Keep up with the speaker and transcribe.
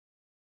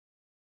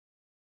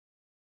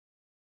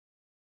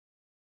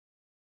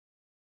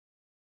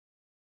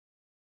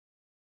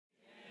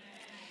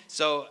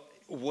So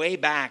way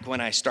back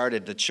when I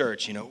started the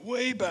church,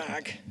 way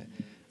back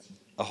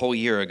a whole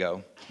year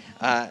ago,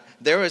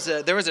 there was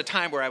a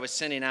time where I was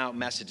sending out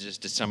messages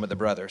to some of the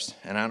brothers,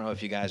 and I don't know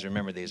if you guys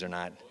remember these or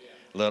not,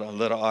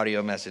 little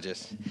audio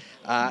messages,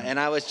 and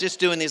I was just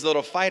doing these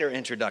little fighter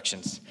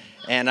introductions.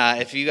 And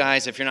if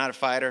you're not a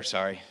fighter,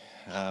 sorry.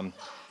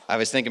 I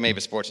was thinking maybe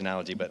a sports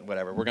analogy, but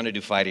whatever. We're going to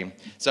do fighting.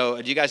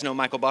 So do you guys know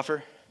Michael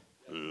Buffer?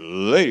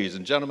 Ladies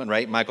and gentlemen,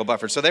 right? Michael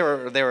Buffer. So they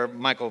were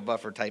Michael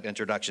Buffer type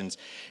introductions,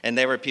 and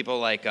they were people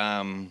like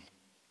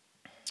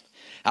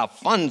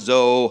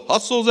Alfonso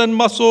Hustles and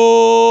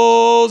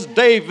Muscles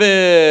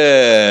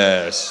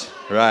Davis,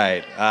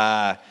 right?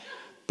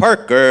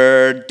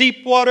 Parker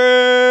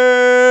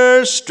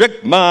Deepwater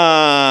Strickman,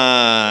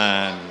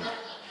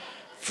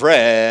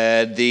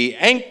 Fred the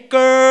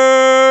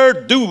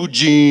Anchor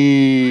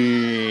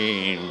Dugene.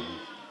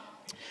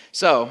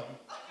 So,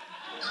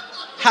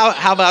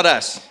 how about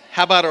us?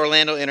 How about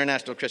Orlando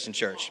International Christian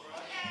Church?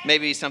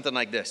 Maybe something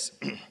like this.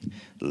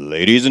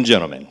 Ladies and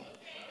gentlemen.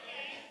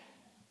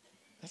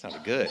 That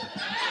sounded good.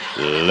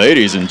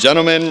 Ladies and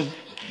gentlemen,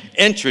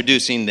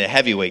 introducing the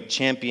heavyweight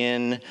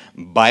champion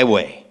by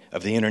way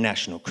of the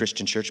International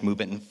Christian Church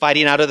movement and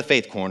fighting out of the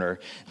faith corner,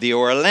 the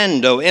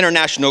Orlando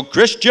International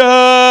Christian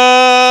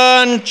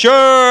Church.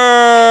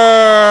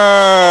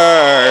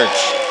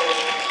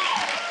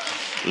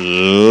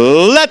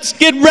 Let's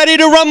get ready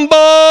to rumble.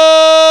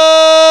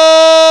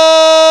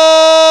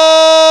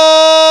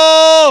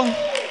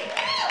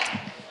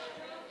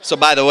 So,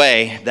 by the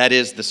way, that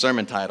is the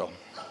sermon title.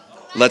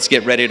 Let's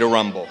get ready to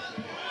rumble.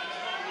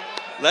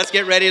 Let's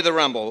get ready to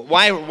rumble.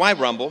 Why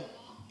rumble?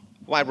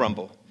 Why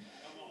rumble?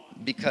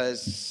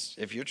 Because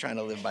if you're trying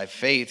to live by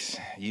faith,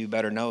 you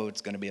better know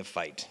it's going to be a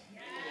fight.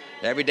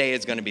 Every day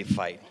it's going to be a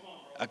fight.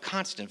 A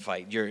constant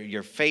fight.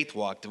 Your faith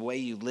walk, the way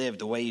you live,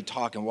 the way you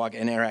talk and walk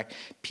and interact,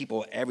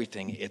 people,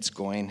 everything, it's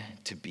going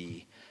to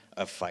be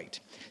a fight.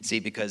 See,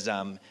 because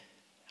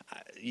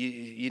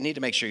you need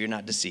to make sure you're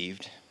not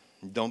deceived.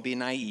 Don't be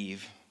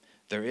naive.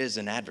 There is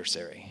an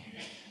adversary.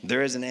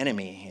 There is an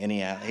enemy, and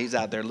he's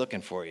out there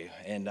looking for you.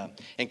 And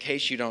in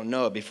case you don't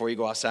know it, before you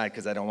go outside,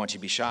 because I don't want you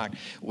to be shocked,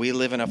 we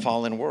live in a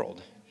fallen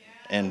world.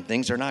 And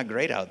things are not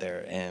great out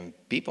there, and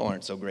people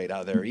aren't so great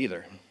out there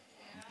either.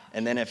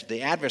 And then if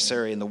the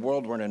adversary in the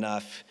world weren't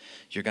enough,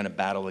 you're going to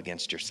battle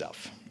against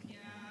yourself.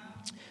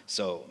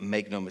 So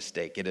make no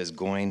mistake, it is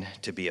going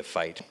to be a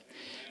fight.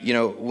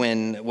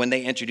 When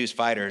they introduce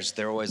fighters,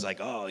 they're always like,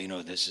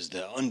 this is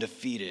the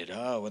undefeated,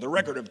 with a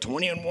record of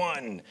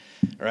 20-1,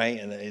 right?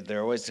 And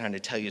they're always trying to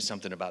tell you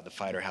something about the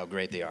fighter, how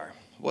great they are.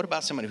 What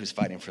about somebody who's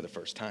fighting for the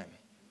first time?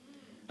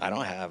 I'm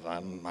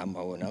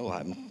 0-0.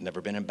 I've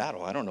never been in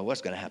battle. I don't know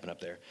what's going to happen up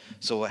there.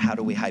 So how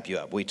do we hype you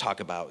up? We talk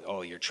about,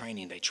 you're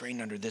training. They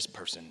trained under this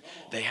person.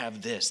 They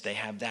have this. They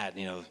have that.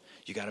 You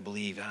got to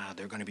believe,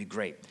 they're going to be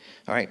great.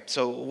 All right,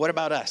 so what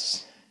about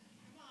us?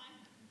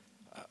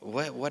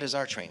 What is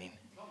our training?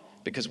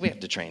 Because we have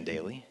to train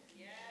daily.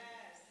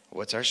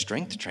 What's our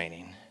strength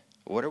training?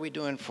 What are we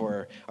doing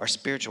for our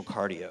spiritual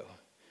cardio?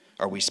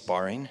 Are we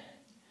sparring?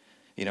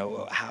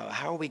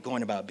 How are we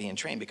going about being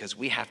trained? Because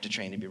we have to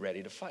train to be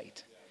ready to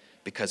fight.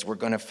 Because we're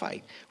going to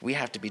fight. We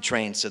have to be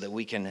trained so that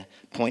we can,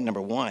 point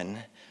number one,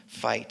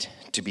 fight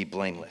to be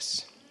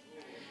blameless.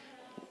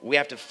 We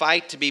have to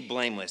fight to be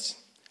blameless.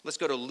 Let's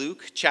go to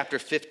Luke chapter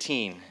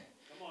 15,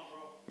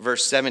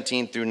 verse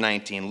 17 through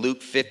 19.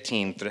 Luke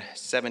 15,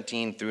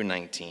 17 through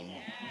 19.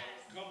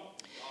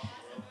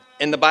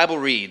 And the Bible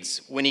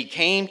reads, when he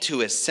came to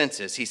his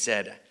senses, he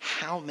said,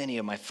 how many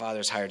of my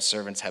father's hired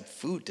servants have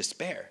food to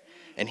spare?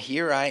 And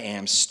here I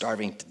am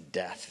starving to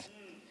death.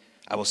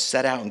 I will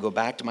set out and go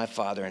back to my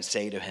father and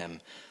say to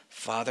him,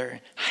 Father,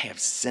 I have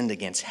sinned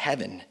against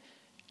heaven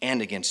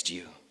and against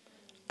you.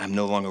 I'm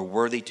no longer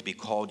worthy to be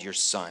called your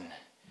son.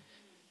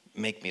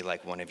 Make me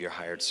like one of your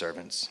hired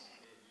servants.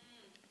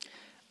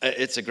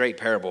 It's a great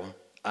parable.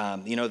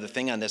 The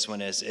thing on this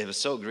one is it was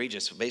so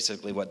egregious.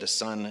 Basically what the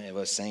son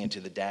was saying to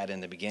the dad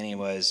in the beginning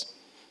was,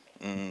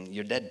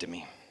 you're dead to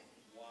me.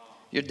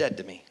 You're dead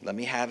to me. Let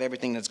me have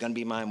everything that's going to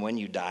be mine when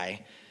you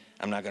die.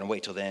 I'm not going to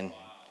wait till then.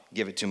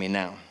 Give it to me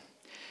now.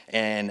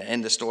 And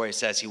in the story it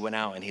says he went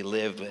out and he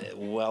lived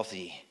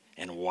wealthy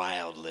and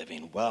wild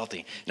living,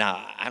 wealthy.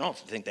 Now, I don't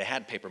think they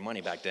had paper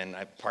money back then.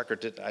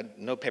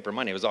 No paper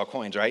money. It was all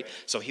coins, right?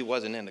 So he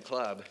wasn't in the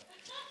club,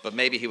 but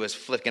maybe he was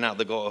flicking out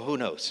the gold. Who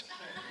knows?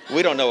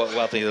 We don't know what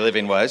wealthy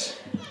living was.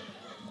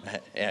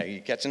 Yeah,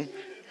 you catching?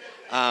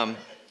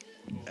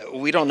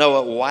 We don't know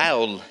what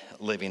wild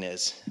living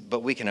is,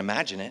 but we can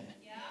imagine it.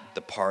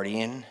 The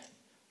partying,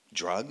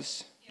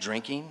 drugs,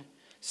 drinking,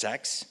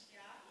 sex.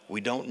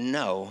 We don't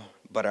know,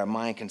 but our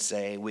mind can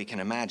say we can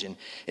imagine.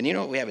 And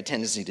what we have a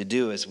tendency to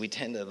do is we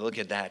tend to look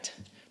at that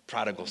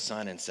prodigal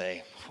son and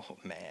say, oh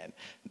man,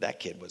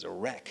 that kid was a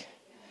wreck.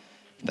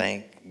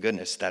 Thank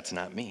goodness that's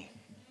not me.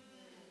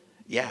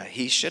 Yeah,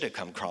 he should have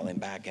come crawling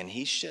back and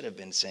he should have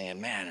been saying,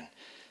 man,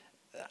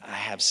 I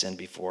have sinned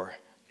before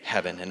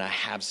heaven and I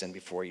have sinned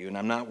before you and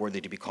I'm not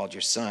worthy to be called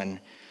your son.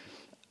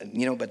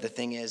 But the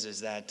thing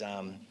is that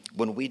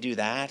when we do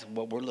that,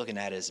 what we're looking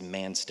at is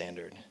man's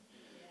standard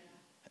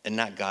and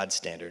not God's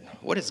standard.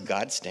 What is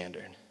God's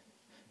standard?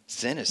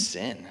 Sin is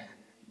sin.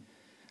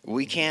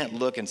 We can't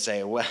look and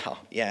say, well,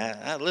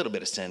 yeah, a little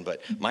bit of sin,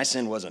 but my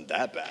sin wasn't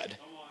that bad.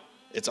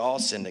 It's all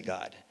sin to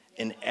God.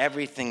 In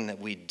everything that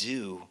we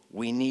do,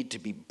 we need to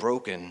be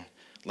broken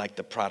like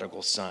the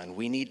prodigal son.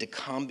 We need to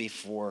come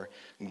before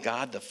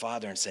God the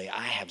Father and say,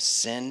 I have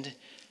sinned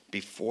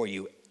before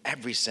you.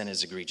 Every sin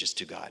is egregious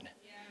to God.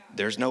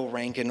 There's no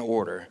rank and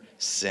order.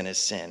 Sin is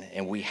sin.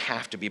 And we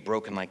have to be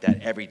broken like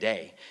that every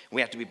day.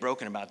 We have to be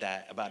broken about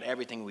that, about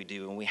everything we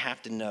do. And we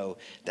have to know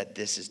that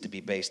this is to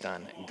be based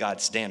on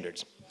God's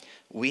standards.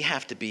 We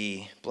have to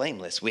be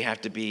blameless. We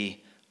have to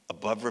be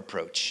above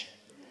reproach.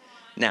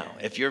 Now,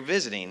 if you're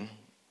visiting,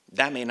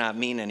 that may not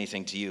mean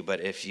anything to you,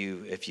 but if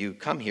you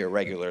come here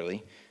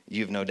regularly,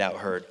 you've no doubt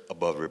heard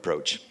above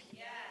reproach.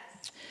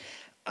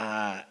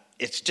 Yes.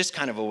 It's just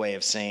kind of a way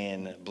of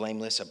saying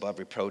blameless, above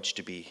reproach,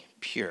 to be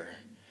pure,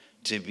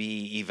 to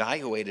be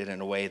evaluated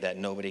in a way that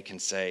nobody can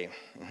say,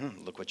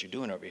 look what you're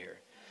doing over here.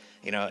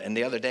 And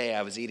the other day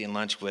I was eating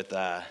lunch with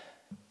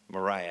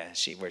Mariah.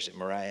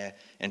 Mariah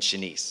and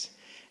Shanice.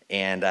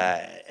 And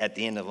at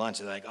the end of lunch,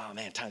 they're like, oh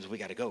man, times we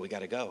got to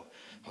go.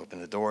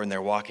 Open the door and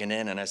they're walking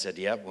in. And I said,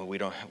 yep, well,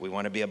 we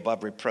want to be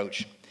above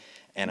reproach.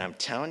 And I'm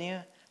telling you,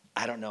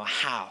 I don't know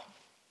how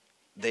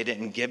they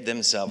didn't give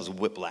themselves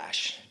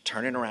whiplash,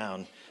 turning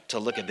around to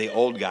look at the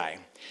old guy.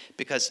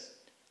 Because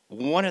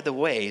one of the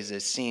ways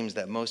it seems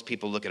that most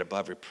people look at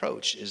above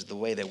reproach is the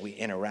way that we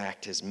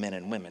interact as men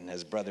and women,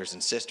 as brothers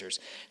and sisters,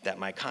 that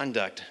my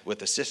conduct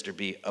with a sister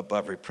be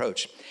above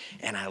reproach.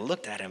 And I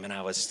looked at him and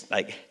I was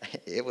like,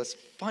 it was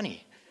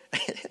funny.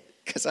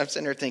 Because I'm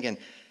sitting there thinking,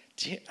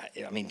 do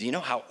you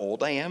know how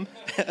old I am?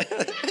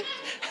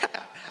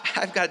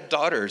 I've got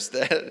daughters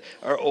that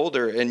are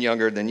older and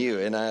younger than you.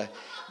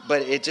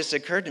 But it just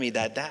occurred to me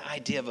that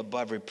idea of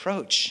above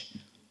reproach,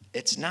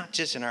 it's not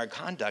just in our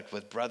conduct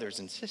with brothers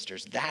and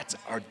sisters. That's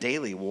our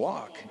daily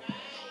walk,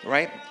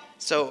 right?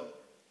 So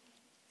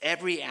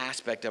every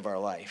aspect of our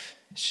life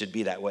should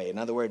be that way. In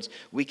other words,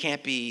 we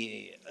can't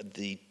be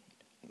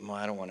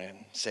I don't want to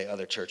say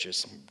other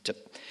churches.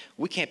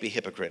 We can't be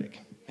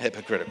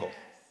hypocritical,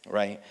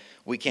 right?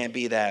 We can't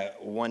be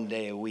that one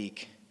day a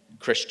week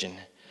Christian,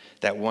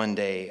 that one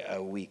day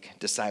a week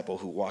disciple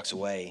who walks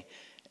away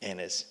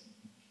and is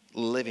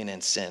living in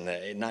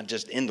sin, not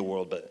just in the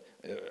world, but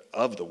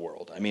of the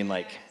world. I mean,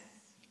 like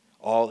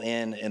all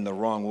in the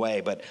wrong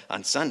way. But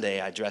on Sunday,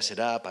 I dress it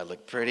up. I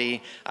look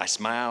pretty. I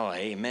smile.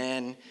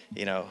 Amen.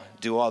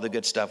 Do all the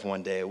good stuff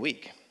one day a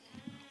week.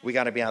 We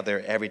got to be out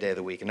there every day of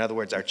the week. In other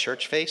words, our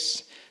church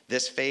face,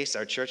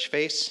 our church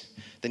face,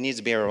 that needs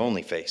to be our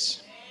only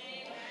face.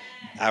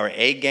 Our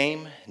A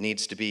game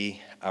needs to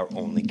be our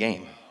only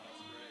game,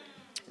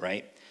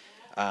 right?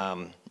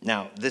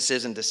 Now, this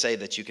isn't to say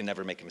that you can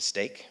never make a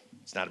mistake.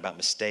 It's not about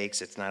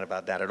mistakes. It's not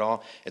about that at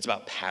all. It's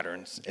about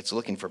patterns. It's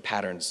looking for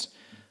patterns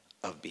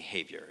of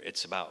behavior.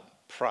 It's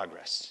about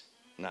progress,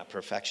 not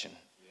perfection.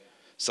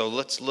 So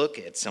let's look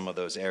at some of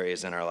those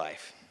areas in our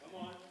life.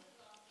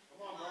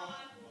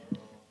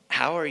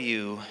 How are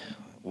you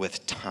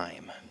with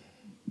time?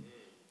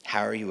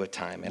 How are you with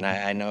time? And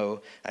I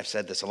know I've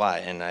said this a lot,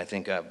 and I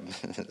think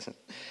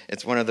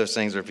it's one of those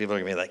things where people are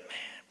going to be like, man,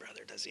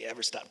 brother, does he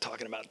ever stop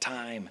talking about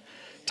time?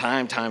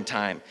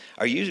 Time.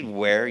 Are you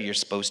where you're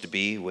supposed to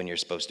be when you're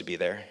supposed to be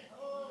there?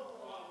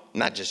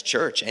 Not just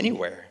church,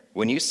 anywhere.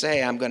 When you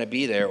say I'm going to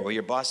be there, or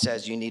your boss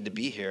says you need to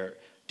be here,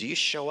 do you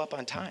show up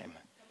on time?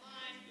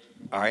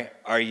 All right.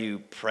 Are you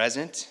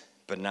present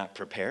but not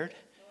prepared?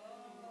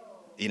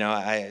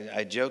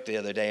 I joked the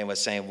other day and was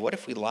saying, what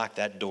if we locked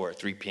that door at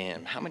 3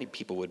 p.m.? How many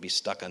people would be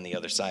stuck on the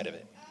other side of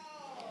it?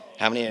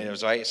 How many?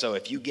 Right? So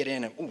if you get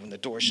in and the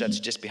door shuts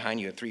just behind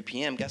you at 3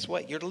 p.m., guess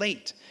what? You're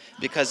late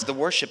because the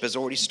worship has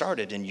already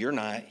started and you're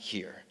not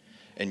here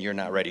and you're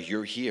not ready.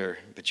 You're here,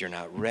 but you're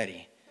not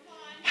ready.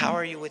 How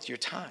are you with your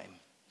time?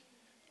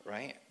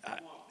 Right?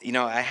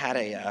 I had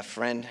a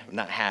friend,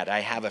 I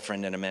have a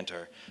friend and a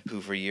mentor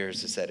who for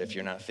years has said, if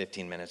you're not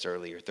 15 minutes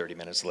early, you're 30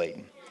 minutes late.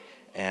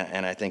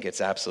 And I think it's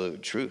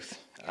absolute truth.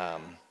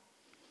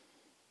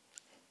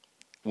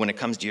 When it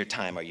comes to your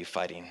time, are you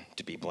fighting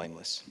to be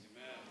blameless?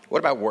 What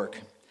about work?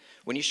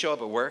 When you show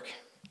up at work,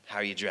 how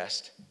are you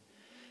dressed?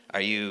 Are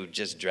you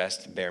just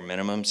dressed bare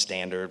minimum,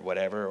 standard,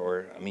 whatever?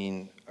 Or,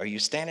 are you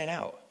standing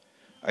out?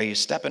 Are you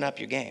stepping up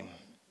your game?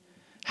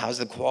 How's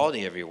the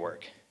quality of your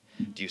work?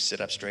 Do you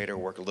sit up straighter,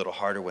 work a little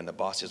harder when the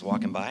boss is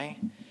walking by?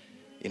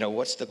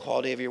 What's the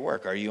quality of your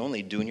work? Are you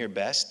only doing your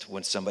best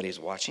when somebody's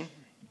watching?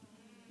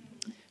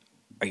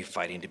 Are you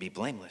fighting to be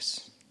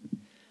blameless?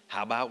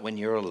 How about when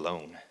you're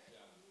alone?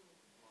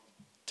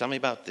 Tell me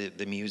about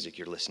the music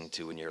you're listening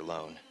to when you're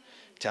alone.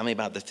 Tell me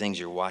about the things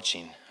you're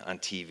watching on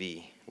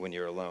TV when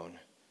you're alone.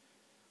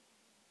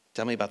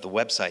 Tell me about the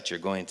websites you're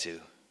going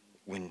to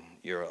when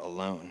you're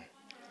alone.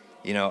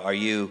 Are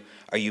you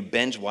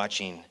binge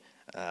watching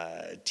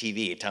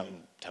TV?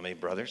 Tell me,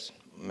 brothers,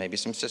 maybe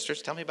some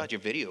sisters, tell me about your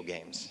video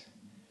games.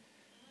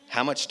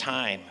 How much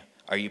time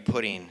are you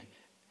putting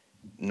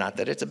Not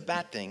that it's a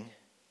bad thing,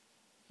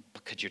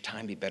 but could your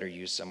time be better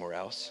used somewhere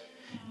else?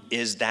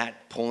 Is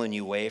that pulling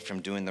you away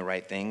from doing the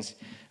right things?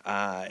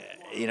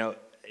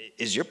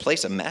 Is your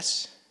place a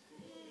mess?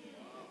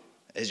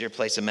 Is your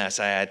place a mess?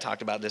 I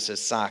talked about this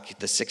as SOC,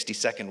 the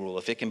 60-second rule.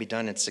 If it can be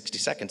done in 60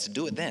 seconds,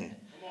 do it then.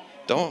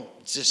 Don't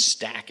just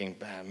stack and,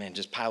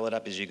 just pile it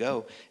up as you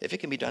go. If it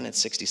can be done in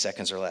 60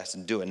 seconds or less,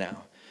 do it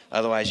now.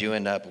 Otherwise, you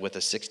end up with a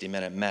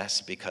 60-minute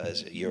mess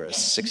because you're a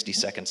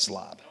 60-second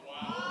slob.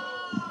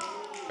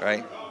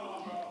 Right?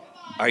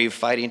 Are you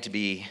fighting to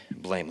be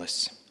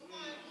blameless?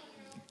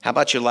 How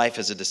about your life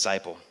as a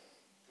disciple?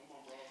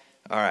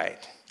 All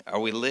right. Are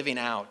we living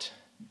out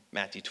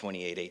Matthew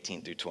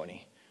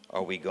 28:18-20?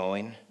 Are we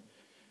going?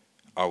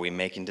 Are we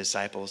making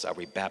disciples? Are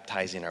we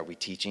baptizing? Are we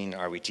teaching?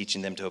 Are we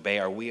teaching them to obey?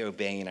 Are we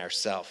obeying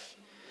ourselves?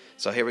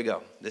 So here we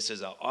go. This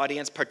is an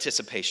audience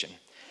participation.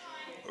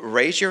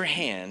 Raise your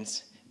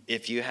hands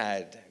if you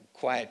had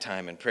quiet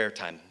time and prayer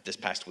time this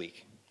past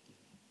week.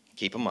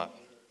 Keep them up,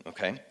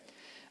 okay?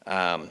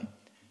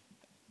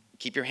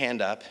 Keep your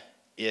hand up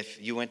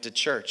if you went to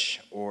church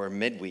or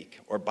midweek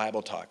or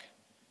Bible talk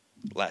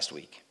last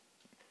week.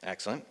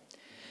 Excellent.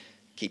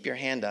 Keep your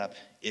hand up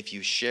if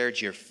you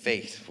shared your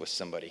faith with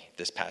somebody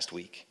this past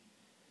week.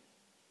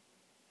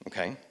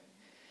 Okay?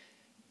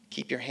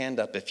 Keep your hand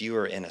up if you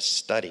were in a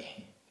study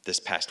this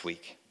past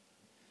week.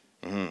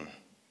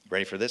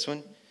 Ready for this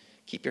one?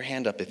 Keep your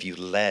hand up if you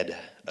led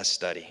a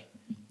study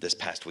this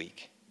past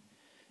week.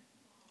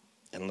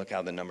 And look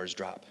how the numbers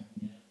drop.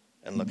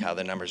 And look how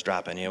the numbers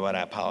drop. And you know what?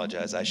 I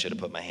apologize. I should have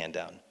put my hand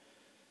down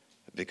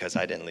because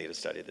I didn't lead a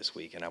study this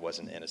week and I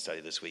wasn't in a study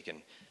this week.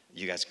 And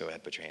you guys go ahead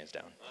and put your hands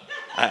down.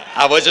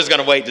 I was just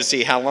going to wait to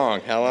see how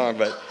long.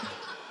 But,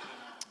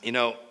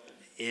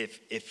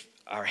 if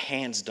our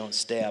hands don't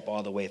stay up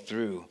all the way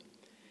through,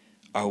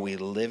 are we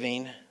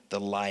living the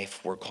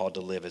life we're called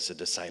to live as a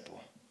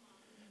disciple?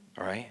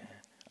 All right?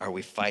 Are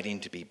we fighting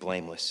to be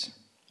blameless?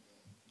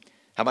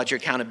 How about your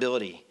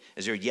accountability?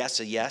 Is your yes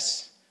a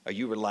yes? Are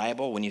you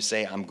reliable when you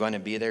say, I'm going to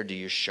be there? Do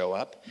you show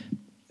up?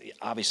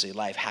 Obviously,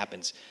 life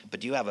happens. But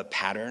do you have a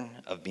pattern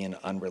of being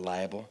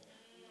unreliable?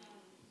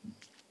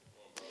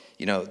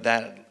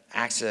 That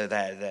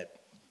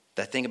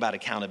thing about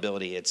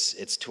accountability,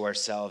 it's to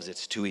ourselves,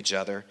 it's to each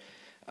other.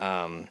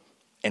 And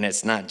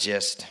it's not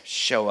just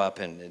show up,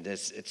 and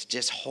it's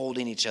just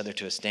holding each other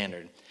to a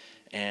standard.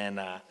 And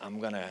I'm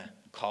going to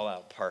call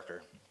out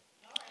Parker.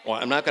 Well,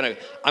 I'm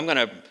going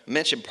to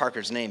mention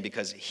Parker's name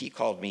because he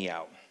called me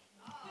out.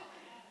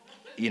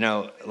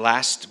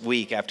 Last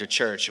week after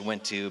church, I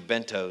went to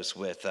Bento's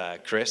with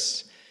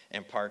Chris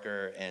and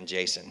Parker and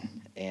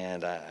Jason.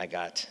 And I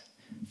got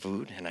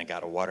food and I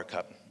got a water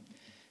cup.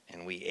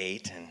 And we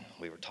ate and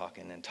we were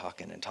talking.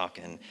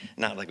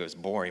 Not like it was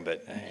boring,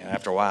 but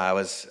after a while I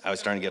was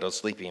starting to get a little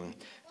sleepy. And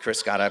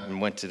Chris got up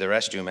and went to the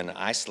restroom, and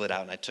I slid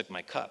out and I took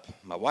my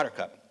water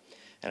cup.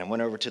 And I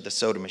went over to the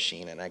soda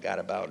machine and I got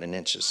about an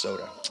inch of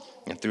soda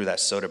and threw that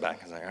soda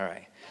back. I was like, all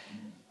right.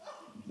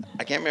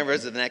 I can't remember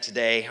if it was the next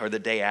day or the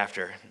day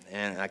after.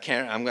 And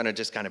I'm going to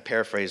just kind of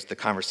paraphrase the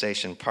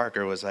conversation.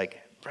 Parker was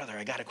like, brother,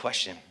 I got a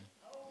question.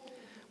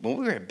 When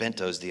we were at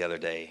Bento's the other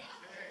day,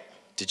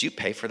 did you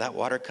pay for that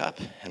water cup?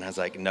 And I was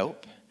like,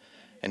 nope.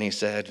 And he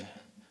said,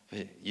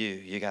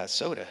 you got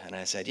soda? And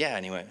I said, yeah.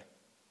 And he went,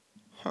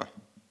 huh.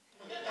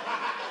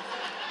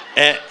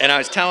 And I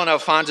was telling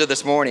Alfonso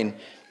this morning,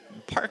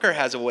 Parker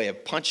has a way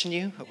of punching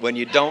you when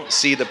you don't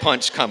see the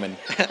punch coming.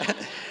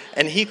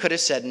 And he could have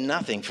said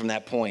nothing from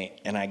that point,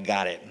 and I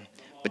got it.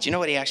 But you know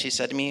what he actually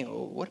said to me?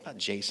 What about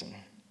Jason?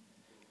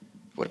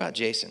 What about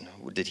Jason?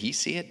 Did he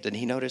see it? Did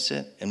he notice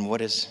it? And what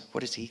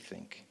does he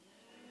think?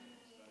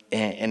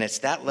 And it's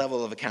that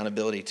level of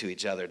accountability to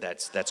each other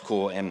that's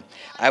cool. And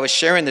I was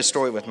sharing this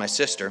story with my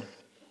sister,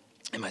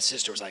 and my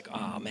sister was like,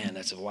 oh, man,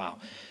 that's wow.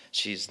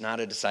 She's not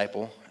a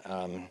disciple.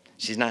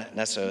 She's not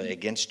necessarily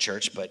against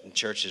church, but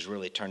church has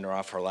really turned her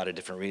off for a lot of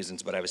different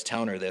reasons. But I was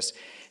telling her this,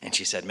 and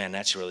she said, man,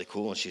 that's really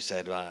cool. And she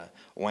said,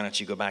 why don't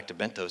you go back to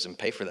Bento's and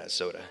pay for that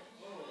soda?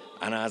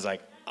 And I was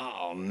like,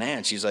 oh,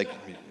 man. She's like,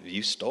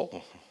 you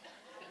stole.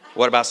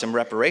 What about some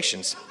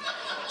reparations?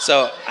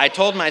 So I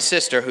told my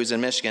sister, who's in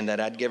Michigan, that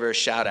I'd give her a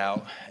shout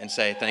out and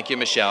say, thank you,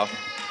 Michelle.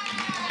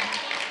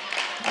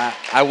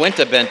 I went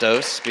to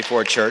Bento's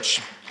before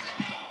church,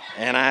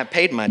 and I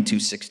paid my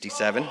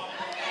 $2.67.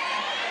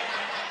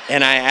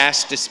 And I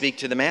asked to speak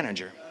to the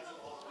manager.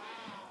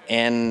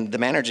 And the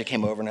manager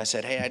came over and I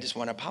said, hey, I just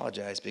want to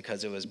apologize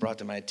because it was brought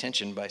to my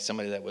attention by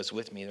somebody that was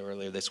with me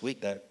earlier this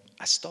week that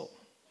I stole.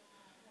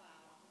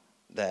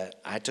 That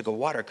I took a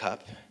water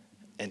cup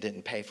and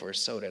didn't pay for a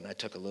soda, and I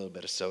took a little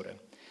bit of soda.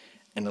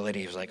 And the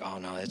lady was like, oh,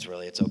 no, it's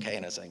okay.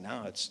 And I was like,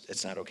 no,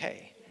 it's not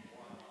okay.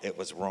 It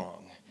was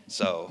wrong.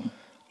 So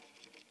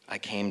I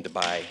came to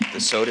buy the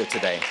soda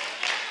today.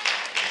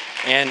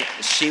 And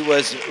she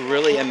was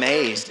really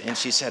amazed. And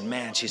she said,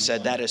 man,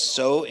 that is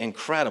so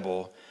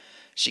incredible.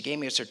 She gave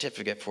me a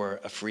certificate for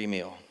a free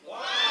meal.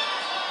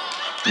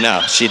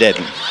 No, she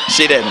didn't.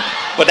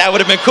 But that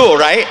would have been cool,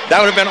 right? That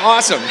would have been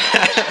awesome.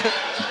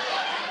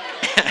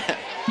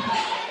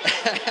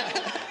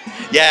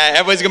 Yeah,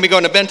 everybody's going to be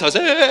going to Bento's.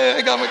 Hey,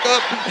 I got my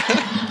cup.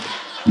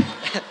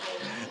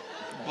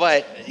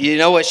 But you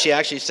know what she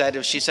actually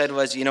said? She said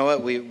was, you know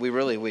what,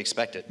 we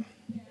expect it.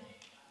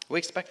 We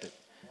expect it.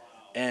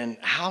 And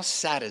how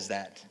sad is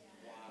that?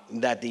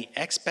 That the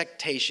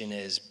expectation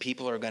is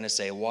people are going to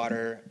say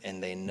water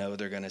and they know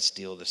they're going to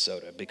steal the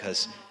soda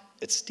because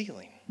it's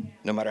stealing,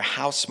 no matter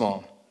how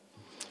small.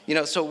 You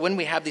know, so when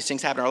we have these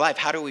things happen in our life,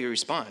 how do we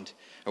respond?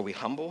 Are we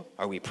humble?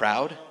 Are we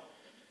proud?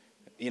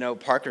 You know,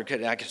 Parker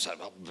could say,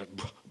 well,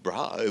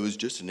 brah, it was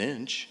just an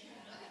inch.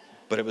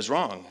 But it was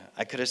wrong.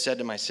 I could have said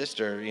to my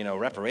sister, you know,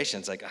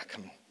 reparations, like, oh,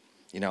 come,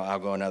 you know, I'll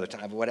go another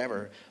time,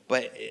 whatever.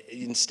 But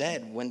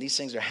instead, when these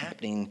things are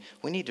happening,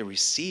 we need to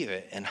receive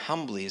it and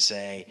humbly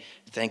say,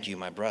 thank you,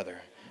 my brother.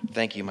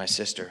 Thank you, my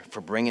sister,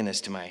 for bringing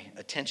this to my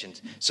attention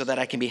so that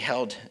I can be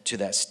held to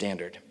that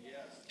standard,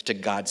 to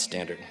God's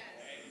standard.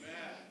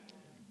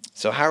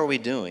 So how are we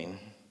doing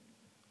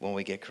when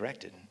we get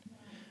corrected?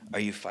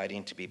 Are you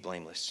fighting to be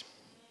blameless?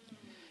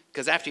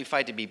 Because after you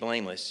fight to be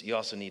blameless, you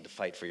also need to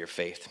fight for your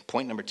faith.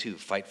 Point number 2,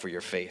 fight for your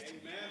faith.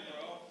 Amen,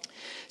 bro.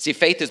 See,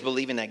 faith is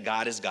believing that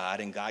God is God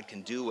and God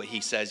can do what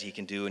he says he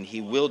can do and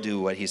he will do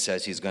what he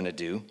says he's going to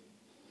do.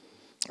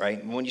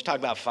 Right? When you talk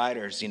about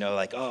fighters, you know,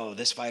 like, oh,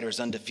 this fighter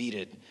is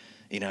undefeated,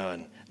 you know,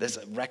 and this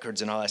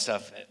records and all that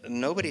stuff.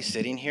 Nobody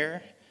sitting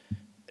here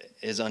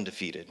is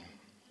undefeated.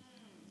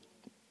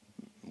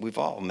 We've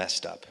all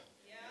messed up.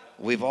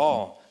 We've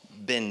all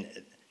been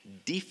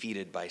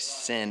defeated by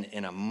sin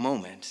in a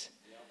moment.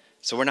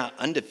 So we're not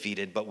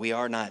undefeated, but we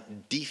are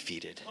not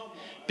defeated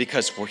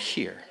because we're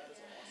here.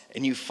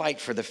 And you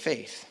fight for the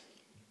faith.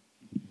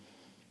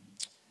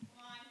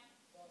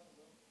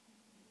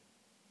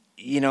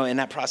 You know, in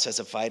that process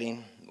of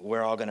fighting,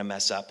 we're all going to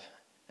mess up.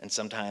 And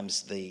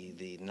sometimes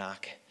the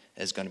knock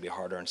is going to be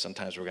harder, and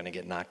sometimes we're going to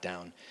get knocked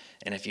down.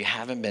 And if you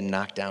haven't been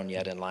knocked down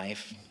yet in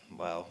life,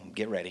 well,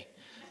 get ready,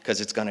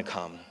 because it's going to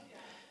come.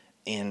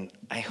 And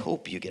I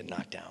hope you get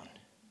knocked down.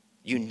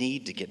 You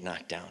need to get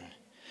knocked down.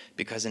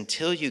 Because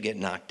until you get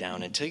knocked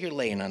down, until you're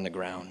laying on the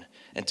ground,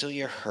 until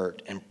you're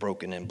hurt and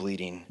broken and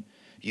bleeding,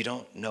 you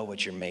don't know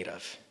what you're made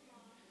of.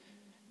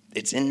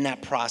 It's in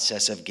that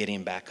process of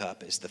getting back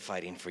up is the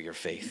fighting for your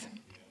faith.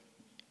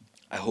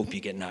 I hope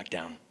you get knocked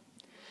down.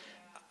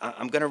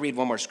 I'm going to read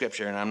one more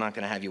scripture, and I'm not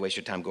going to have you waste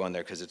your time going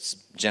there because it's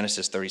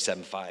Genesis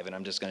 37:5, and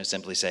I'm just going to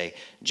simply say,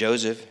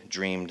 Joseph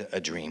dreamed a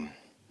dream.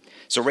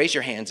 So raise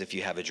your hands if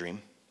you have a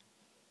dream.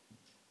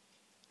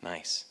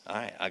 Nice. All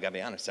right, I got to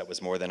be honest, that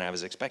was more than I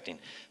was expecting.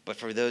 But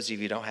for those of you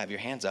who don't have your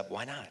hands up,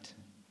 why not?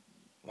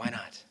 Why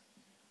not?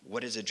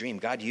 What is a dream?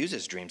 God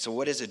uses dreams. So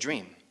what is a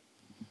dream?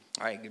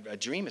 All right, a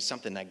dream is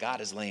something that God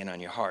is laying on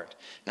your heart.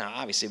 Now,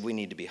 obviously, we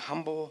need to be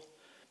humble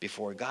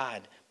before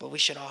God, but we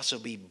should also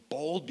be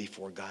bold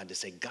before God to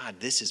say,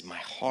 God, this is my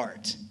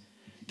heart.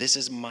 This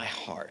is my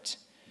heart.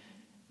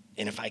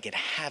 And if I could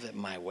have it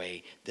my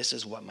way, this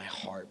is what my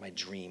heart, my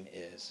dream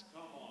is.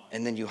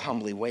 And then you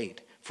humbly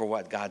wait for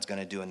what God's going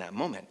to do in that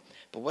moment.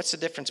 But what's the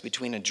difference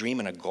between a dream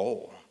and a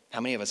goal?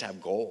 How many of us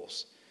have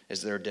goals?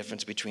 Is there a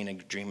difference between a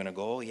dream and a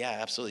goal? Yeah,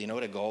 absolutely. You know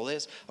what a goal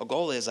is? A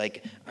goal is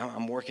like,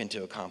 I'm working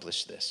to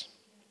accomplish this.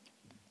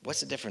 What's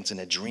the difference in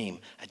a dream?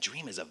 A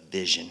dream is a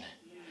vision.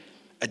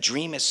 A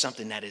dream is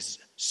something that is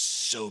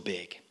so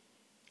big.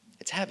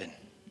 It's heaven.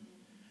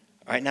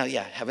 All right, now,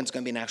 yeah, heaven's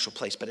going to be an actual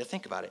place, but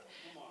think about it.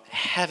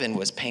 Heaven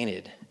was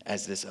painted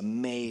as this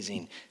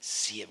amazing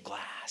sea of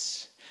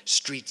glass,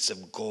 streets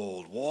of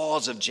gold,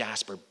 walls of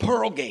jasper,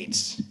 pearl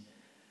gates.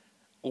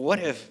 What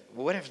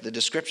if the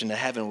description of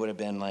heaven would have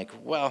been like,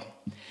 well,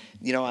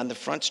 you know, on the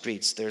front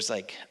streets, there's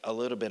like a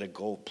little bit of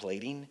gold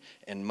plating,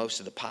 and most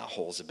of the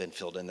potholes have been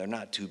filled in. They're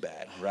not too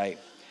bad, right?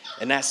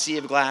 And that sea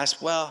of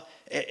glass, well,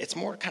 it's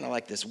more kind of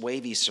like this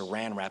wavy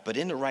saran wrap, but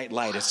in the right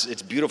light,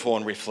 it's beautiful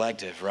and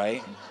reflective,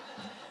 right?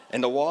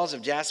 And the walls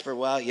of jasper,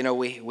 well, you know,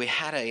 we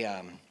had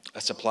a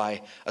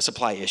supply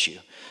issue.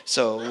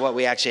 So what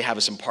we actually have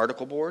is some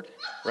particle board,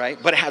 right?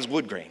 But it has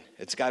wood grain.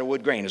 It's got a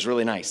wood grain. It's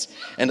really nice.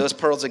 And those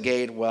pearls of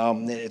jade, well,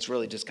 it's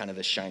really just kind of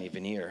this shiny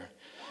veneer.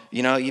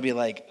 You know, you'd be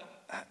like,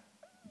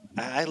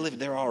 I live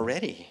there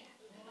already.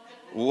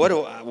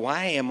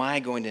 Why am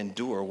I going to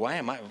endure?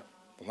 Why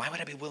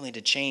would I be willing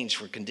to change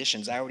for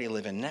conditions I already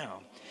live in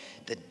now?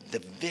 The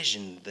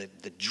vision,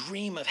 the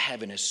dream of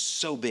heaven is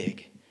so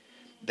big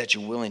that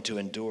you're willing to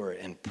endure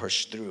and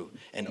push through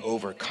and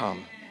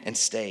overcome and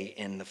stay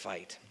in the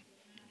fight,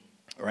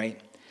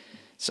 right?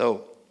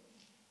 So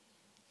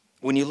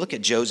when you look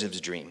at Joseph's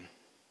dream,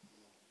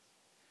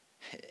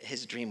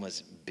 his dream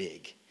was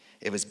big.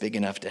 It was big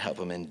enough to help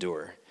him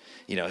endure.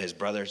 You know, his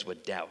brothers would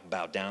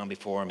bow down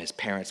before him. His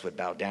parents would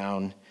bow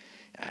down.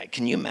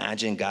 Can you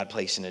imagine God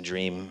placing a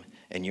dream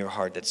in your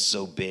heart that's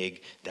so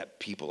big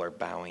that people are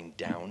bowing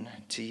down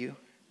to you,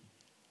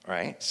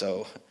 right?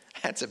 So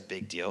that's a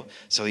big deal.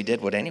 So he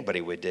did what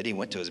anybody would do. He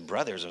went to his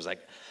brothers and was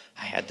like,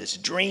 I had this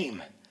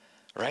dream,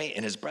 right?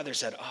 And his brother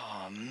said,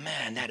 oh,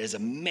 man, that is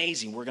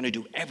amazing. We're going to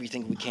do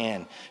everything we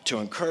can to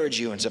encourage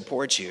you and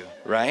support you,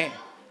 right?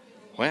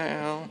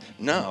 Well,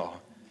 no.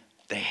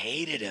 They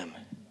hated him.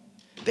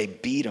 They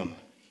beat him.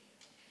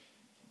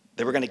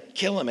 They were going to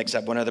kill him,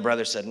 except one of the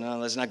brothers said, no,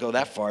 let's not go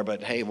that far,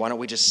 but hey, why don't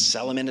we just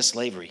sell him into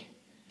slavery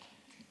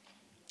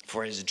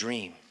for his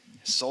dream?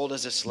 Sold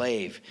as a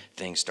slave,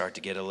 things start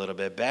to get a little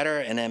bit better,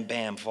 and then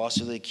bam,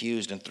 falsely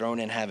accused and thrown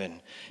in heaven.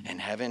 In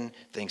heaven,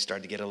 things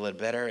start to get a little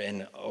better,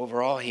 and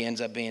overall, he ends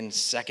up being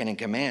second in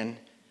command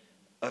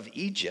of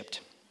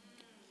Egypt.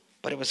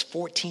 But it was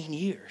 14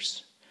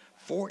 years.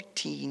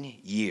 14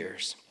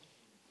 years.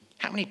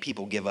 How many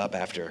people give up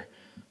after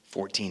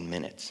 14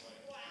 minutes?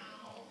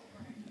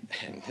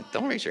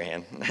 Don't raise your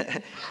hand.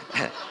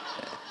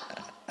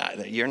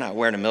 You're not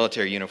wearing a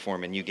military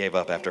uniform and you gave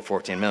up after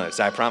 14 minutes.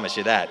 I promise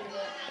you that.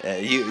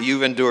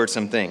 You've endured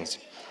some things.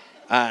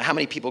 How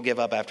many people give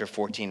up after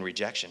 14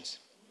 rejections?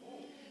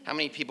 How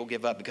many people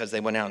give up because they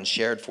went out and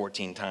shared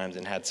 14 times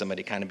and had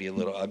somebody kind of be a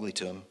little ugly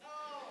to them?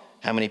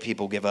 How many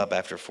people give up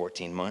after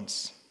 14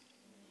 months?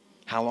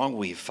 How long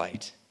will you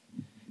fight?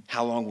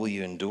 How long will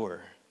you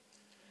endure?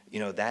 You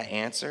know, that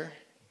answer,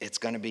 it's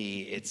going to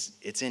be,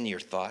 it's in your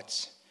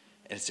thoughts,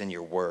 it's in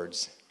your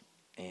words,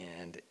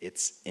 and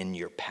it's in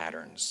your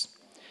patterns.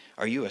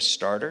 Are you a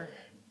starter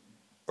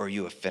or are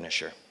you a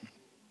finisher?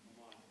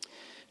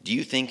 Do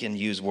you think and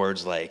use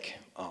words like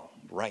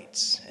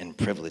rights and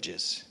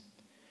privileges?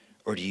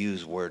 Or do you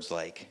use words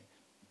like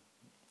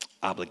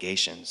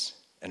obligations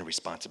and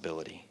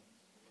responsibility?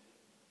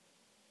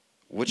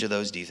 Which of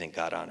those do you think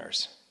God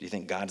honors? Do you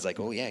think God's like,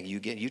 oh yeah,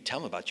 you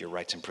tell him about your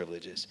rights and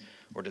privileges?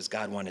 Or does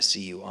God want to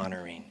see you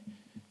honoring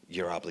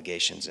your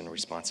obligations and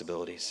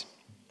responsibilities?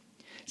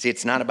 See,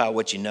 it's not about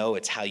what you know,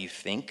 it's how you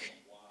think,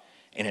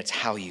 and it's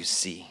how you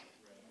see.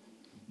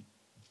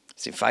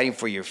 See, fighting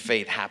for your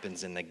faith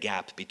happens in the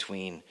gap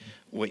between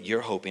what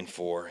you're hoping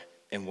for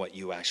and what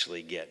you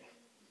actually get.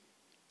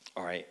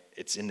 All right?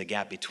 It's in the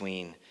gap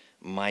between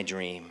my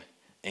dream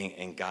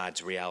and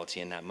God's reality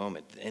in that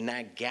moment. In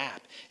that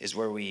gap is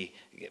where we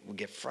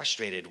get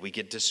frustrated, we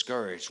get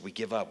discouraged, we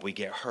give up, we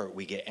get hurt,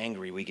 we get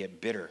angry, we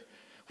get bitter,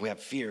 we have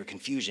fear,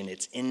 confusion.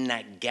 It's in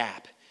that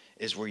gap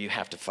is where you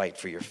have to fight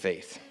for your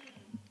faith.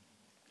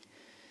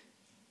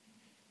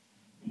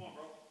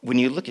 When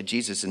you look at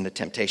Jesus and the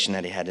temptation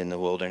that he had in the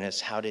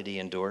wilderness, how did he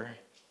endure?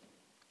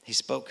 He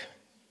spoke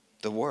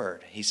the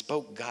word. He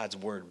spoke God's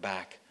word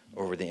back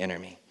over the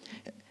enemy.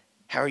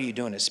 How are you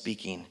doing at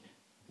speaking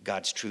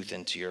God's truth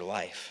into your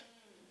life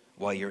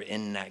while you're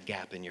in that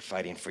gap and you're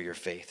fighting for your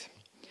faith?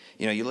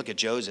 You know, you look at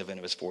Joseph and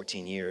it was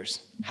 14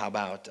 years. How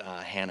about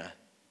Hannah?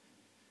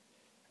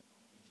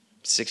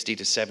 60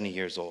 to 70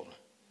 years old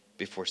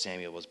before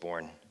Samuel was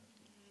born.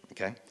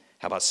 Okay?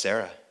 How about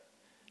Sarah?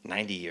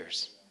 90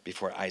 years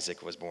before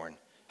Isaac was born.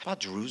 How about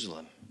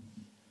Jerusalem?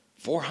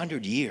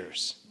 400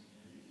 years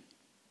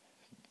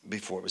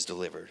before it was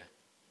delivered.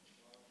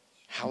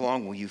 How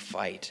long will you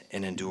fight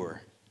and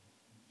endure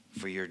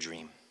for your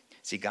dream?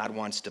 See, God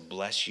wants to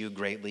bless you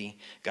greatly.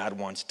 God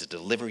wants to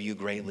deliver you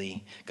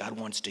greatly. God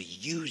wants to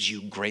use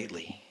you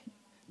greatly.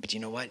 But you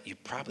know what? You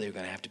probably are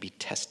going to have to be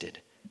tested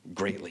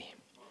greatly.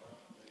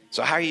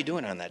 So how are you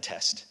doing on that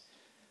test?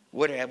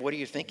 What are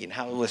you thinking?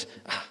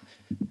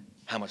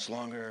 How much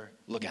longer?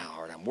 Look how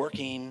hard I'm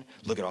working.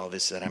 Look at all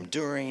this that I'm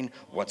doing.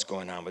 What's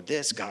going on with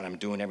this? God, I'm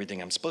doing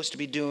everything I'm supposed to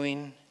be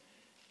doing.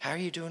 How are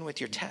you doing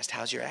with your test?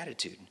 How's your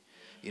attitude?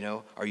 You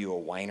know, are you a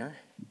whiner?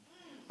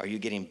 Are you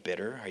getting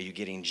bitter? Are you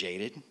getting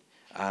jaded?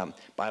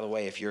 By the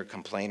way, if you're a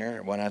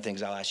complainer, one of the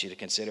things I'll ask you to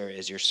consider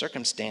is your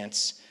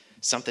circumstance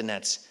something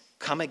that's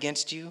come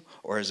against you,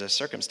 or is a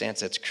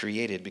circumstance that's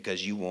created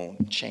because you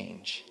won't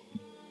change?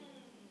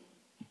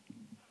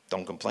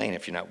 Don't complain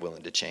if you're not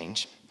willing to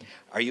change.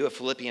 Are you a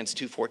Philippians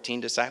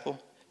 2:14 disciple?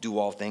 Do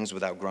all things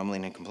without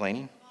grumbling and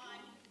complaining.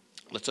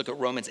 Let's look at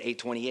Romans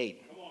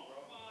 8:28.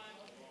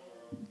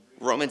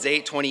 Romans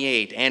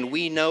 8:28. And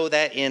we know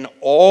that in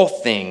all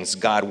things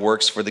God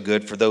works for the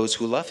good for those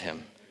who love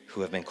him,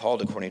 who have been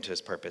called according to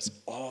his purpose.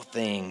 All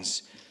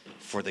things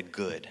for the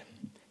good.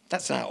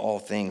 That's not all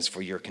things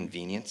for your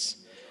convenience.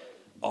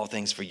 All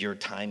things for your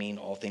timing.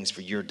 All things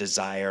for your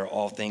desire.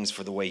 All things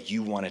for the way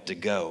you want it to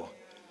go.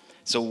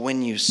 So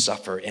when you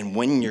suffer and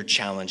when you're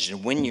challenged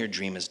and when your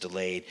dream is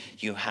delayed,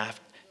 you have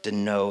to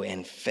know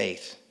in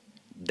faith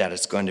that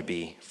it's going to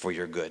be for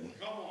your good.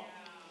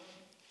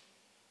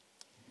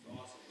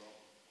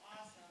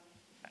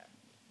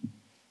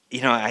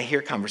 You know, I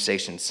hear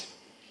conversations,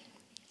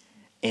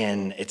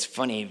 and it's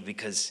funny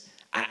because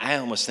I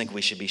almost think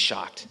we should be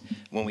shocked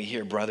when we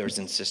hear brothers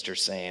and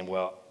sisters saying,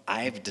 well,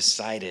 I've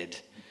decided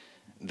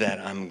that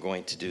I'm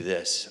going to do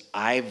this.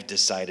 I've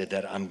decided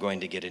that I'm going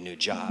to get a new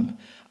job.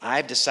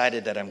 I've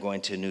decided that I'm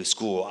going to a new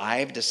school.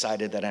 I've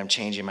decided that I'm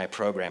changing my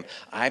program.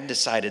 I've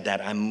decided that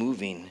I'm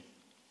moving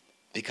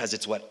because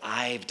it's what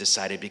I've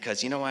decided.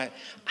 Because you know what?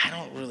 I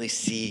don't really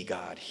see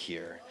God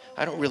here.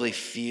 I don't really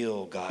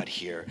feel God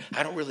here.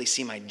 I don't really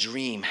see my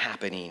dream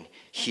happening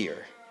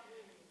here.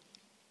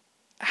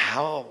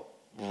 How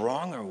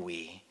wrong are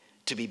we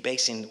to be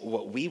basing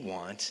what we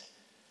want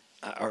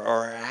or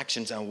our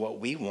actions on what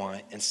we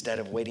want instead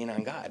of waiting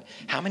on God?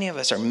 How many of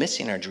us are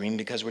missing our dream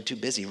because we're too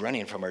busy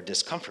running from our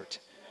discomfort?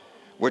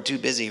 We're too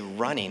busy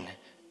running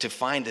to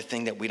find the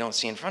thing that we don't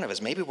see in front of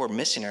us. Maybe we're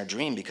missing our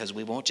dream because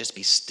we won't just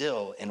be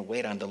still and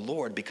wait on the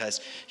Lord,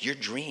 because your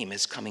dream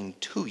is coming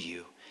to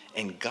you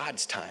in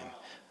God's time.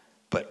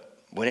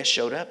 But when it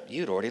showed up,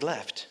 you'd already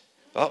left.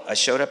 Oh, I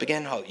showed up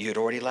again. Oh, you'd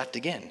already left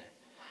again.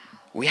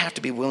 We have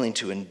to be willing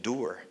to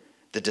endure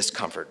the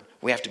discomfort.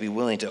 We have to be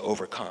willing to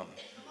overcome.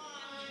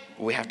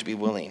 We have to be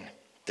willing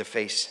to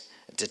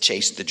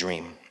chase the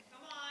dream.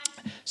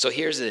 So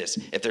here's this.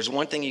 If there's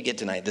one thing you get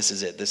tonight, this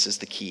is it. This is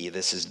the key.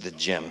 This is the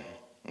gem.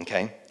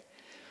 Okay?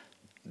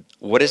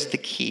 What is the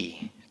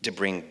key to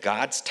bring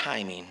God's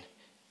timing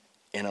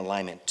in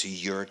alignment to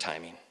your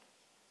timing?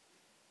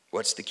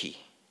 What's the key?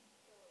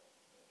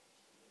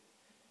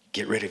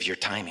 Get rid of your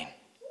timing.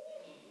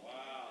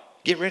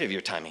 Get rid of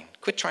your timing.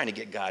 Quit trying to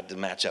get God to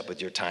match up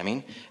with your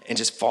timing and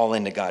just fall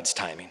into God's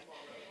timing.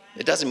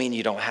 It doesn't mean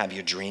you don't have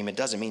your dream. It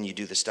doesn't mean you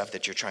do the stuff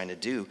that you're trying to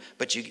do,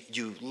 but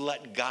you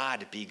let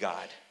God be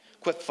God.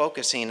 Quit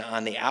focusing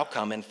on the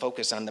outcome and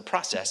focus on the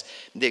process.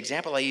 The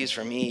example I use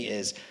for me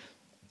is,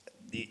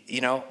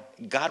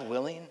 God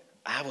willing,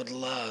 I would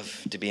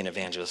love to be an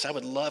evangelist. I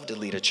would love to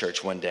lead a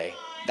church one day.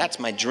 That's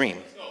my dream.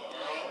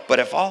 But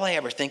if all I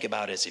ever think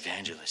about is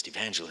evangelist,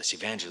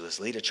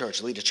 lead a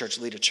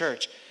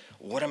church,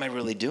 what am I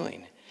really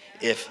doing?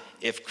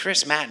 If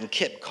Chris, Matt, and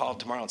Kip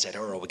called tomorrow and said,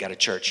 "Oh, we got a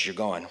church, you're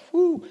going,"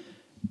 whoo,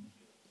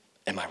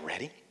 am I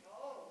ready?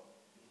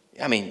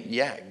 I mean,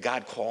 yeah,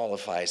 God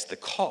qualifies the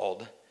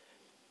called,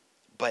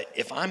 but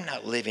if I'm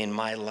not living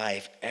my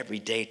life every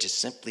day to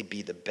simply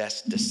be the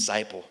best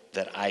disciple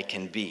that I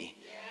can be,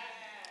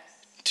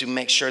 to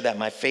make sure that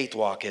my faith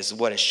walk is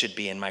what it should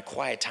be in my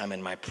quiet time,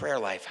 in my prayer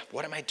life,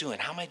 what am I doing?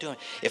 How am I doing?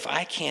 If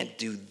I can't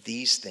do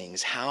these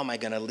things, how am I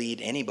going to lead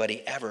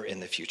anybody ever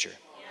in the future?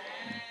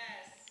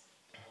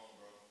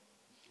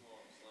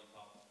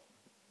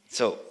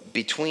 So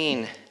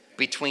between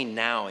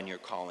now and your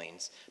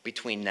callings,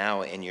 between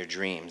now and your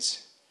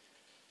dreams,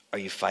 are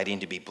you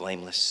fighting to be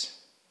blameless?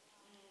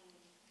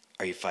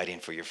 Are you fighting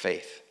for your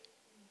faith?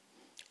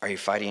 Are you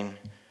fighting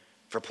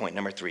for point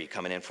number 3,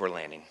 coming in for a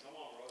landing?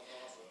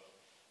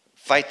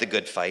 Fight the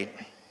good fight.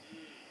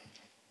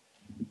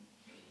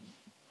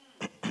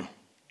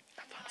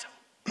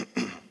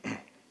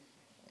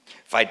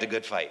 Fight the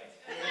good fight.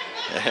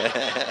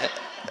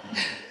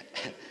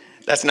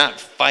 That's not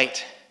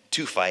fight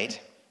to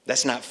fight.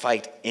 That's not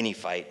fight any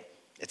fight.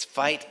 It's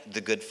fight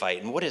the good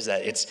fight. And what is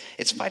that?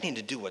 It's fighting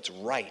to do what's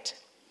right.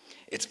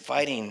 It's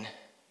fighting.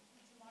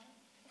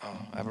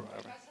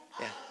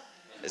 Yeah.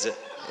 Is it?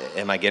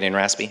 Am I getting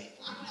raspy?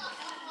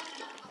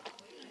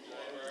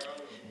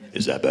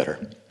 Is that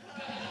better?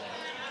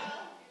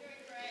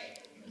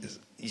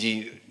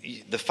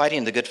 The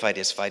fighting the good fight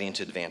is fighting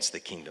to advance the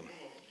kingdom.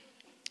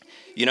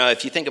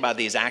 If you think about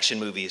these action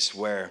movies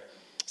where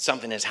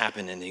something has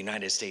happened and the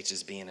United States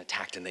is being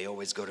attacked, and they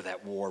always go to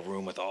that war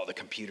room with all the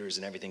computers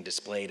and everything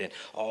displayed and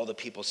all the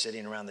people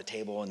sitting around the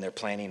table and they're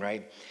planning,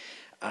 right?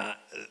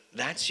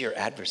 That's your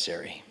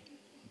adversary.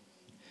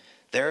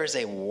 There is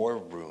a war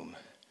room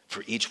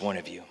for each one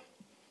of you,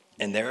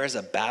 and there is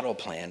a battle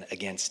plan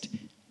against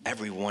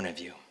every one of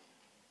you,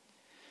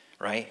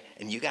 right?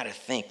 And you got to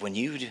think, when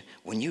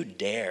you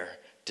dare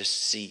to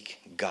seek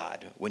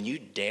God, when you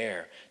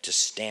dare to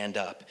stand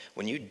up,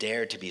 when you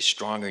dare to be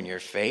stronger in your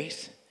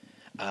faith,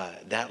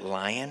 that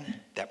lion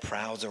that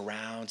prowls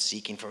around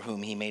seeking for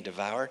whom he may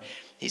devour,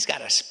 he's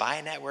got a spy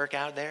network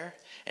out there,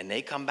 and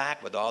they come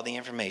back with all the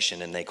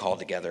information, and they call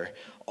together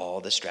all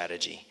the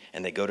strategy,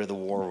 and they go to the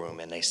war room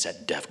and they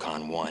set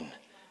DEFCON 1.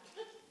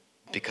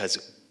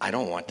 Because I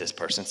don't want this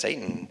person,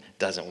 Satan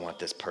doesn't want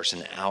this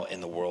person out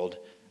in the world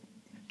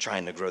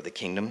trying to grow the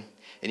kingdom.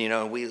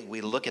 And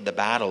we look at the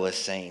battle as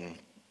saying,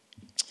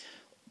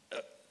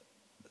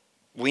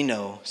 we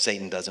know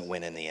Satan doesn't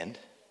win in the end.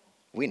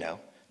 We know.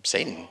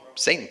 Satan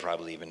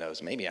probably even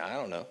knows. Maybe, I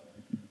don't know.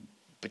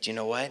 But you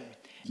know what?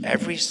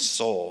 Every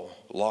soul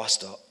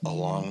lost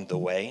along the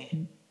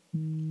way.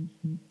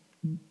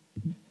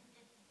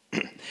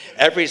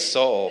 Every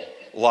soul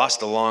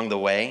lost along the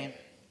way,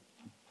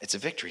 it's a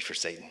victory for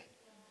Satan.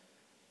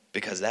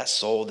 Because that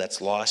soul that's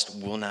lost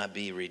will not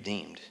be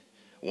redeemed.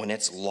 When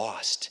it's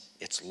lost,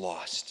 it's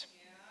lost.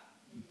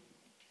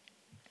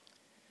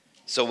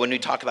 So when we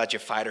talk about your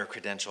fighter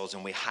credentials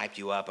and we hype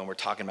you up and we're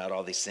talking about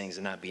all these things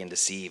and not being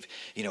deceived,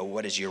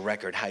 what is your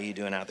record? How are you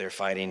doing out there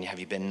fighting? Have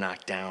you been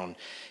knocked down?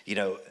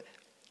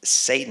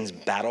 Satan's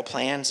battle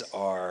plans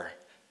are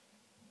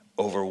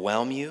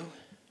overwhelm you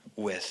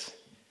with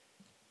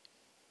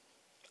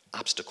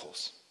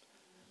obstacles,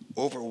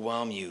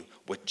 overwhelm you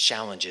with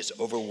challenges,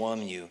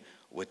 overwhelm you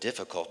with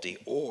difficulty,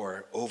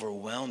 or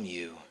overwhelm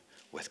you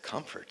with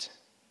comfort,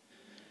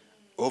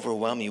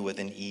 overwhelm you with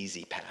an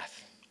easy path.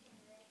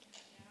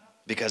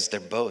 Because they're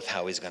both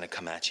how he's going to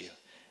come at you.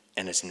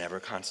 And it's never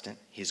constant.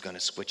 He's going to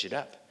switch it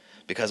up.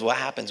 Because what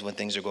happens when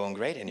things are going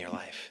great in your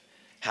life?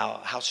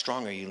 How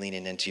strong are you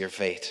leaning into your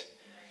faith?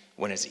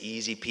 When it's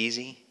easy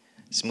peasy,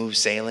 smooth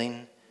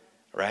sailing,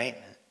 right?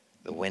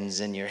 The wind's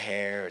in your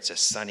hair, it's a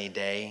sunny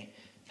day.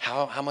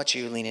 How much are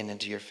you leaning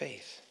into your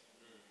faith?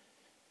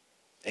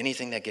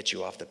 Anything that gets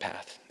you off the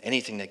path,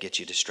 anything that gets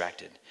you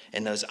distracted,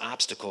 and those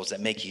obstacles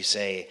that make you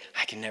say,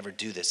 I can never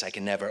do this, I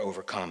can never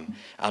overcome,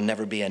 I'll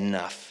never be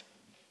enough.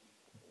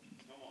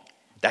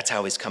 That's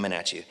how he's coming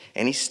at you.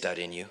 And he's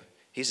studying you.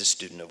 He's a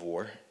student of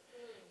war.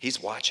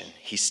 He's watching,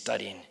 he's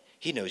studying.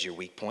 He knows your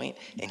weak point,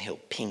 and he'll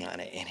ping on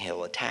it, and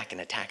he'll attack and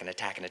attack and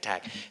attack and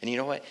attack. And you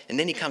know what? And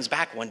then he comes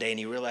back one day and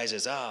he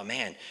realizes, oh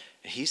man,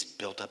 he's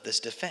built up this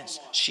defense.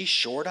 She's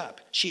shored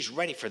up. She's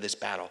ready for this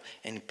battle.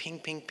 And ping,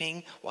 ping,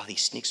 ping, while he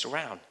sneaks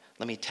around.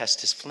 Let me test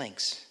his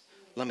flanks.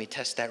 Let me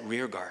test that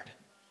rear guard.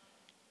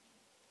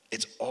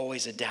 It's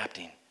always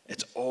adapting.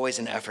 It's always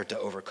an effort to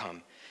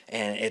overcome.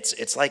 And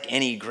it's like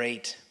any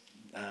great,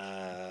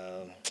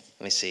 let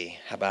me see,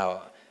 how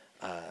about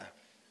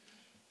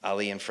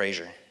Ali and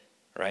Frazier,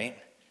 right?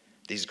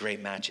 These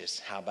great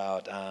matches. How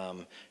about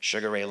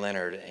Sugar Ray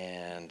Leonard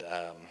and,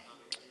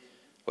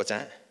 what's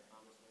that?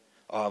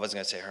 Oh, I wasn't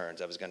going to say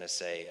Hearns. I was going to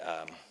say,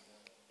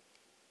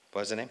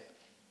 what was the name?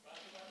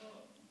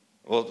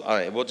 Well, all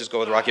right, we'll just go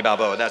with Rocky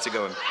Balboa. That's a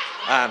good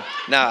one.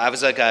 No, I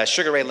was like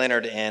Sugar Ray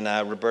Leonard and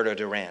Roberto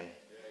Duran.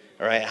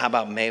 All right, how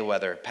about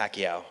Mayweather,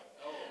 Pacquiao?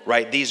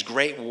 Right, these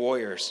great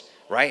warriors,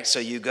 right? So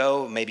you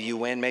go, maybe you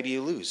win, maybe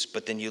you lose.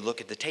 But then you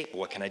look at the tape.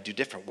 What can I do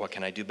different? What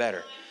can I do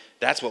better?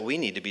 That's what we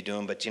need to be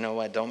doing. But you know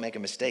what? Don't make a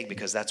mistake,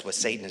 because that's what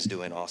Satan is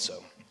doing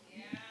also.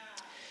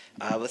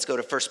 Let's go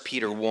to 1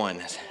 Peter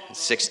 1,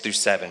 6 through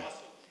 7.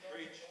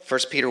 1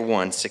 Peter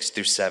 1, 6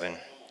 through 7.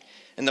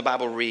 And the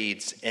Bible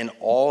reads, in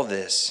all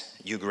this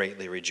you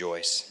greatly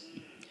rejoice.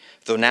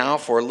 Though now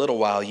for a little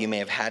while you may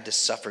have had to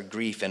suffer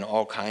grief in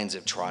all kinds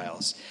of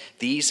trials.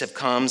 These have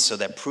come so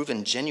that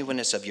proven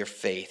genuineness of your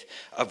faith,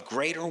 of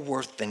greater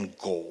worth than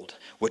gold,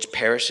 which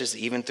perishes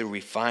even though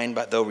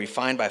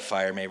refined by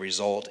fire, may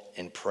result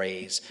in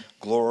praise,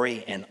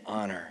 glory, and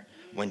honor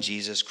when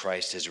Jesus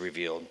Christ is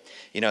revealed.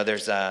 You know,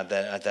 there's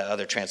the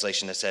other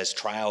translation that says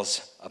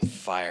trials of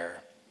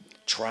fire.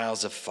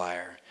 Trials of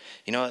fire.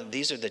 You know,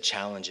 these are the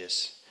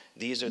challenges.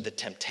 These are the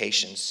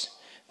temptations.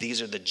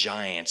 These are the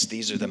giants.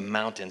 These are the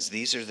mountains.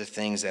 These are the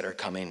things that are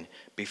coming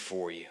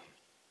before you.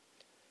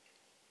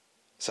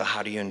 So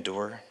how do you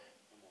endure?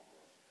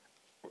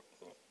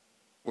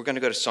 We're going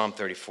to go to Psalm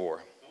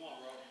 34.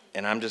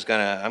 And I'm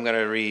going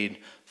to read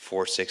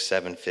 4, 6,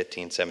 7,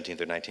 15, 17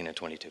 through 19 and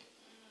 22.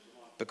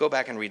 But go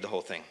back and read the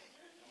whole thing.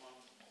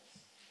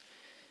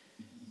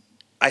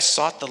 I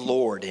sought the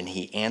Lord, and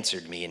he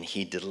answered me, and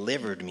he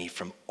delivered me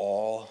from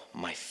all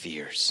my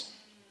fears.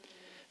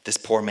 This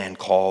poor man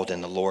called,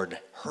 and the Lord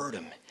heard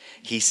him.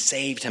 He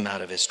saved him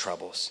out of his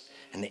troubles.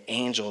 And the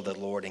angel of the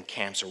Lord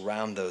encamps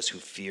around those who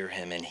fear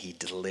him, and he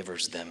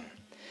delivers them.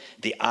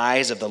 The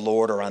eyes of the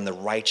Lord are on the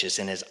righteous,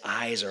 and his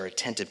eyes are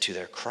attentive to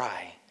their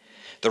cry.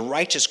 The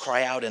righteous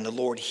cry out, and the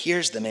Lord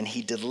hears them, and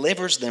he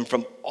delivers them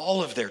from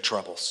all of their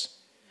troubles.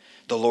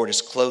 The Lord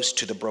is close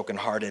to the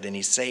brokenhearted, and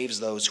he saves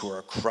those who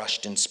are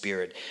crushed in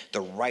spirit.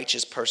 The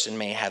righteous person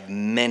may have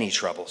many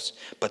troubles,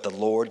 but the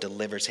Lord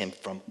delivers him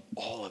from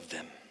all of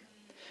them.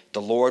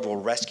 The Lord will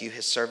rescue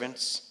his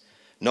servants.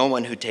 No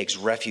one who takes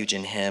refuge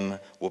in him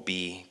will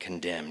be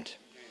condemned.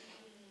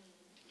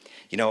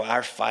 You know,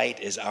 our fight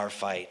is our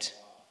fight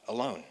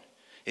alone.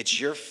 It's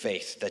your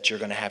faith that you're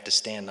going to have to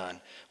stand on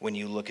when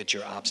you look at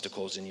your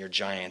obstacles and your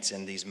giants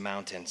and these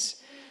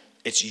mountains.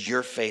 It's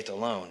your faith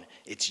alone.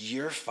 It's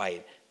your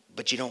fight.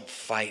 But you don't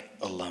fight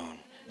alone.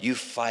 You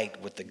fight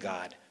with the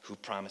God who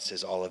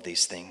promises all of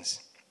these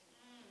things.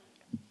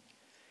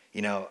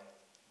 You know,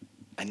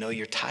 I know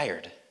you're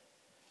tired.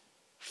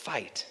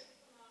 Fight.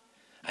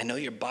 I know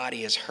your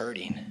body is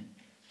hurting.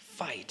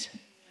 Fight.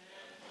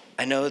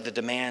 I know the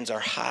demands are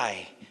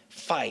high.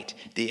 Fight.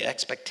 The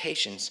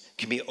expectations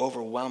can be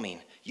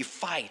overwhelming. You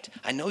fight.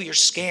 I know you're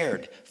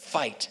scared.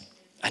 Fight.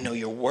 I know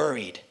you're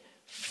worried.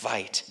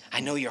 Fight. I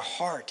know your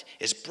heart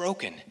is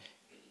broken.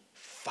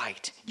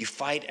 Fight. You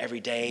fight every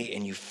day,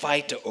 and you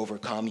fight to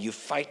overcome. You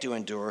fight to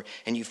endure,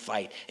 and you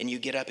fight. And you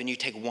get up and you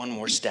take one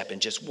more step,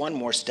 and just one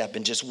more step,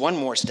 and just one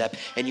more step.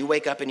 And you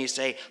wake up and you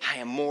say, I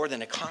am more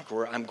than a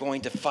conqueror. I'm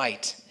going to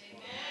fight.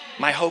 Amen.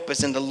 My hope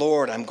is in the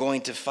Lord. I'm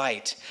going to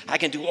fight. I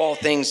can do all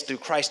things through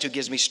Christ who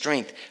gives me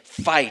strength.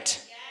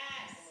 Fight.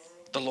 Yes.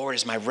 The Lord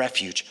is my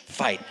refuge.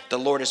 Fight. The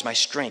Lord is my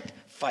strength.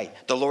 Fight.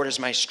 The Lord is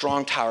my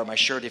strong tower, my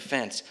sure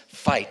defense.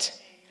 Fight.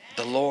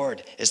 The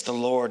Lord is the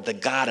Lord, the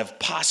God of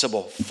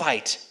possible.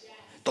 Fight.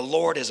 The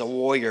Lord is a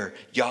warrior.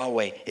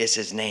 Yahweh is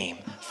his name.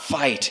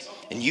 Fight.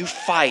 And you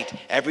fight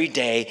every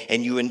day,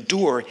 and you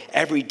endure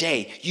every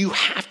day. You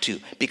have to,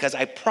 because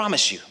I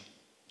promise you,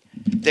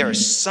 there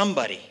is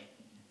somebody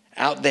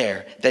out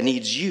there that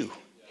needs you.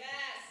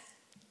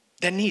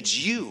 That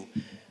needs you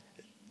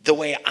the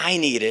way I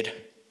needed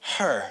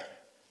her,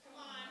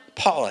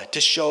 Paula, to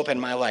show up in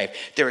my life.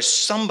 There is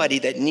somebody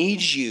that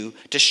needs you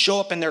to show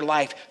up in their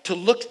life, to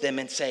look at them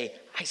and say,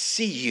 I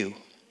see you.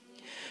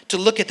 To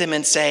look at them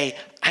and say,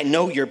 I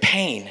know your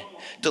pain.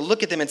 To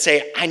look at them and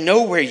say, I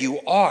know where you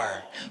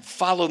are.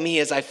 Follow me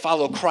as I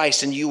follow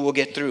Christ, and you will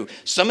get through.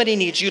 Somebody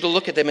needs you to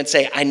look at them and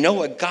say, I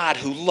know a God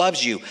who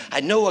loves you.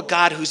 I know a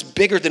God who's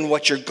bigger than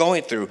what you're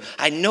going through.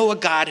 I know a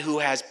God who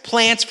has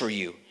plans for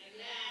you.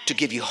 to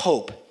give you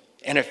hope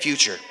and a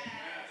future.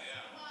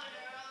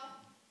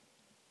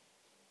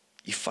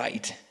 You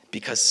fight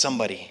because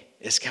somebody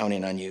is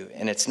counting on you.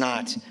 And it's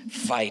not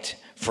fight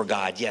for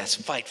God. Yes,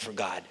 fight for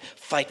God.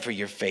 Fight for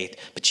your faith.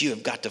 But you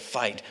have got to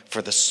fight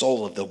for the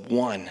soul of the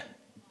one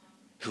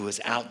who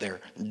is out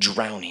there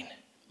drowning,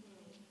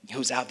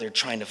 who's out there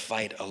trying to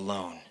fight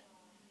alone.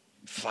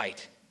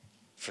 Fight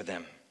for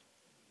them.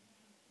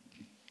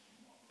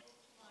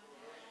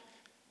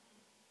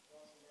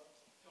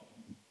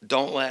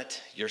 Don't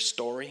let your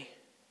story,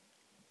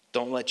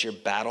 don't let your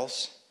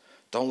battles,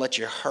 don't let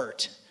your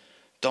hurt,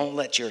 don't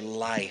let your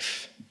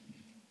life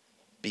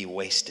be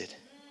wasted.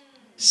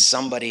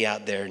 Somebody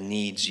out there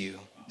needs you.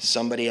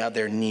 Somebody out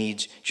there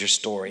needs your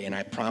story. And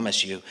I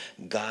promise you,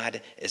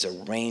 God is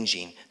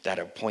arranging that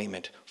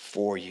appointment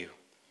for you.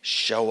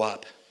 Show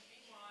up.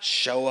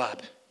 Show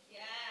up.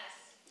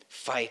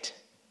 Fight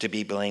to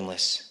be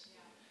blameless.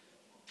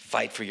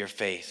 Fight for your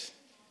faith.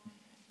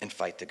 And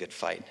fight the good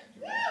fight.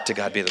 To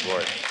God be the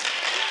glory.